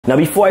Now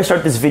before I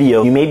start this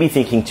video, you may be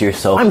thinking to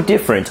yourself, I'm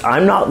different.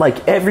 I'm not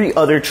like every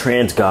other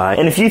trans guy.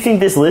 And if you think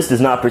this list does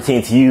not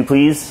pertain to you,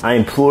 please, I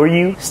implore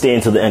you, stay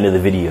until the end of the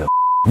video.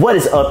 What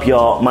is up,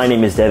 y'all? My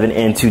name is Devin,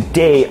 and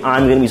today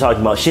I'm gonna be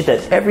talking about shit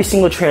that every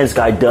single trans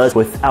guy does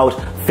without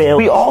fail.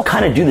 We all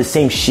kind of do the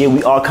same shit.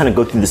 We all kind of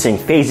go through the same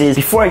phases.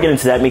 Before I get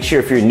into that, make sure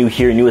if you're new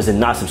here, new as in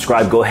not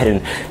subscribed, go ahead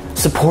and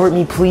support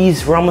me,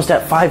 please. We're almost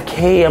at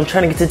 5K. I'm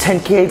trying to get to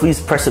 10K.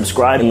 Please press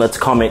subscribe and let's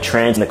comment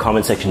trans in the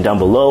comment section down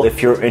below.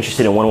 If you're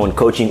interested in one-on-one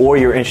coaching or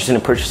you're interested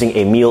in purchasing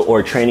a meal or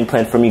a training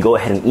plan from me, go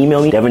ahead and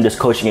email me,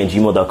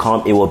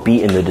 devindoescoaching@gmail.com. It will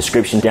be in the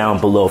description down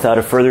below.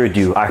 Without further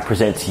ado, I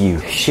present to you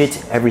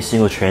shit every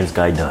single trans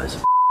guy does.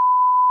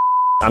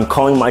 I'm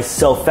calling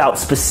myself out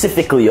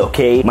specifically,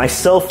 okay?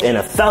 Myself and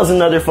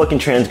 1,000 other fucking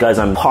trans guys,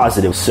 I'm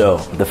positive. So,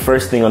 the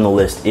first thing on the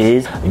list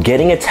is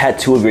getting a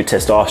tattoo of your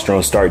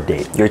testosterone start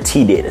date. Your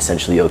T date,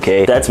 essentially,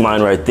 okay? That's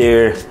mine right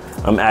there.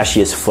 I'm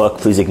ashy as fuck,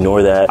 please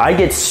ignore that. I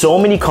get so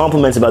many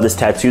compliments about this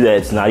tattoo that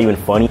it's not even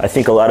funny. I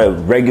think a lot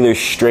of regular,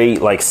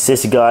 straight, like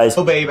cis guys.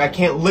 Oh babe, I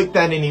can't lick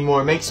that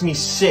anymore, it makes me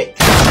sick.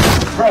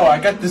 Bro, I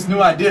got this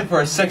new idea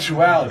for a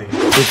sexuality.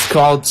 It's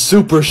called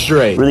super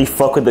straight. Really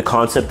fuck with the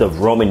concept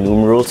of Roman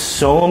numerals.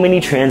 So many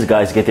trans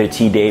guys get their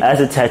T date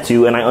as a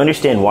tattoo, and I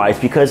understand why. It's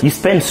because you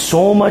spend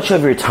so much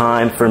of your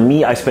time. For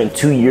me, I spent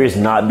 2 years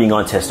not being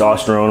on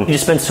testosterone. You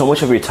just spend so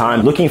much of your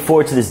time looking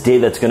forward to this day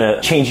that's gonna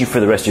change you for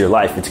the rest of your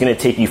life. It's gonna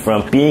take you from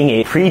being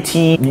a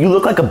pre-T, you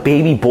look like a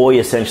baby boy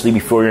essentially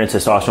before you're in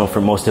testosterone for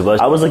most of us.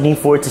 I was looking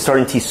forward to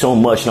starting T so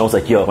much, and I was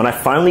like, yo, when I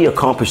finally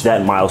accomplish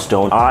that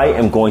milestone, I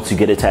am going to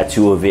get a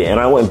tattoo of it. And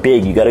I went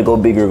big. You gotta go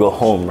big or go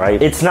home, right?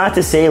 It's not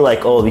to say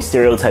like, oh, these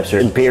stereotypes are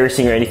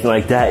embarrassing or anything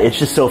like that. It's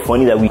just so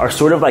funny that we are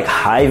sort of like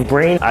hive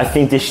brain. I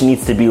think this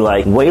needs to be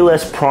like way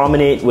less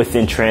prominent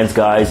within trans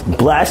guys.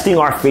 Blasting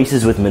our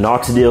faces with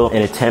minoxidil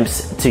in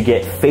attempts to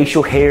get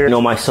facial hair. I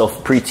know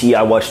myself pre-T,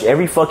 I watched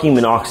every fucking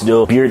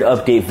minoxidil beard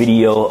update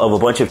video of a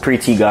bunch of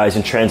pre-T guys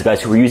and trans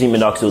guys who were using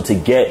minoxidil to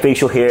get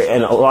facial hair.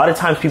 And a lot of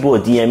times people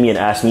would DM me and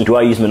ask me, do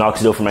I use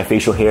minoxidil for my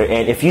facial hair?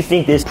 And if you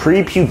think this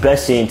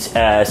prepubescent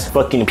ass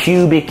fucking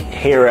pubic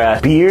hair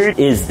ass beard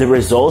is the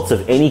result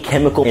of any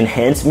chemical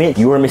enhancement,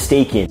 you are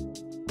mistaken.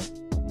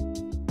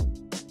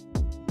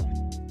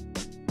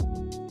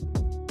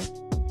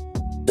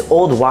 The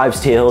old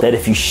wives' tale that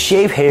if you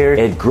shave hair,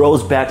 it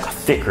grows back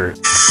thicker.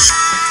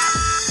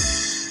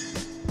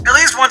 At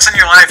least once in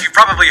your life, you've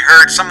probably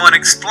heard someone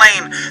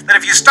explain that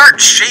if you start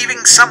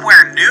shaving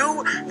somewhere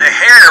new, the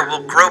hair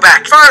will grow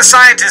back. As far as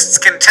scientists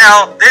can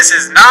tell, this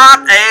is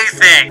not a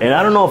thing. And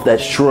I don't know if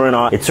that's true or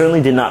not. It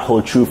certainly did not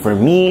hold true for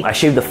me. I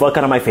shaved the fuck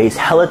out of my face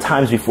hella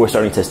times before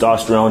starting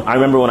testosterone. I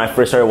remember when I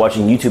first started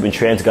watching YouTube and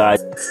trans guys.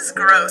 This is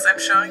gross. I'm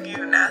showing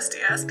you nasty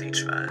ass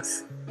peach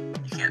fuzz.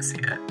 You can't see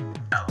it.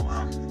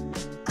 LOL.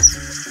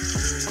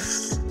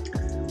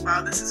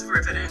 Wow, this is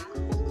riveting.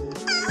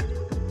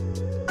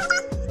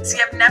 See,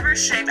 I've never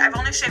shaved. I've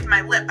only shaved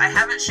my lip. I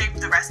haven't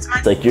shaved the rest of my...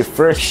 It's like your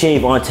first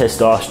shave on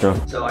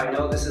testosterone. So I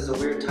know this is a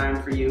weird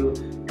time for you.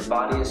 Your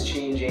body is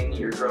changing,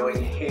 you're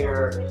growing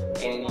hair,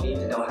 and you need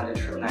to know how to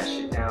trim that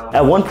shit down.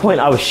 At one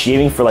point I was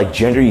shaving for like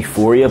gender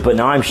euphoria, but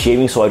now I'm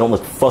shaving so I don't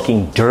look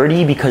fucking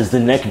dirty because the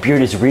neck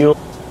beard is real.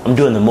 I'm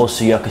doing the most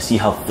so y'all can see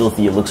how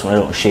filthy it looks when I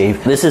don't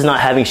shave. This is not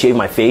having shaved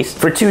my face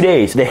for 2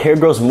 days. The hair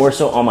grows more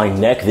so on my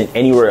neck than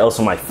anywhere else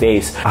on my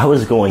face. I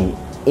was going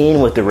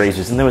in with the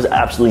razors and there was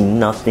absolutely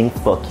nothing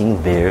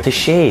fucking there to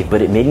shave,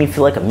 but it made me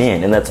feel like a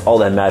man, and that's all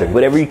that mattered.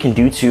 Whatever you can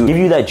do to give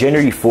you that gender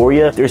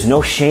euphoria, there's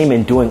no shame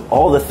in doing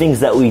all the things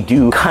that we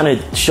do. Kind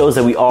of shows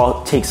that we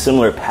all take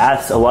similar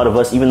paths. A lot of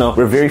us, even though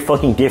we're very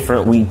fucking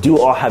different, we do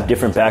all have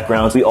different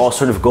backgrounds. We all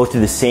sort of go through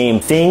the same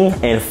thing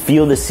and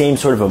feel the same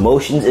sort of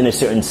emotions in a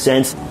certain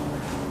sense.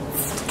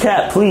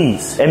 Cat,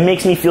 please. It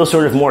makes me feel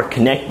sort of more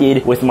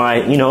connected with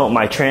my, you know,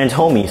 my trans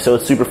homie, so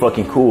it's super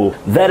fucking cool.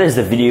 That is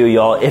the video,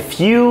 y'all. If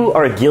you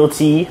are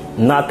guilty,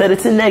 not that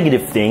it's a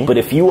negative thing, but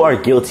if you are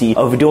guilty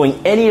of doing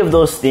any of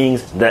those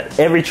things that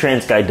every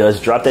trans guy does,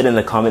 drop that in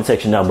the comment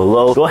section down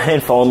below. Go ahead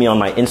and follow me on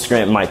my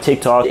Instagram and my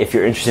TikTok. If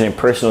you're interested in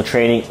personal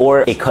training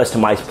or a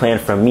customized plan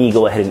from me,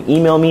 go ahead and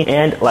email me.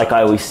 And like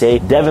I always say,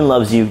 Devin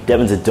loves you,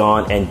 Devin's a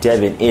Don, and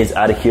Devin is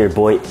out of here,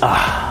 boy.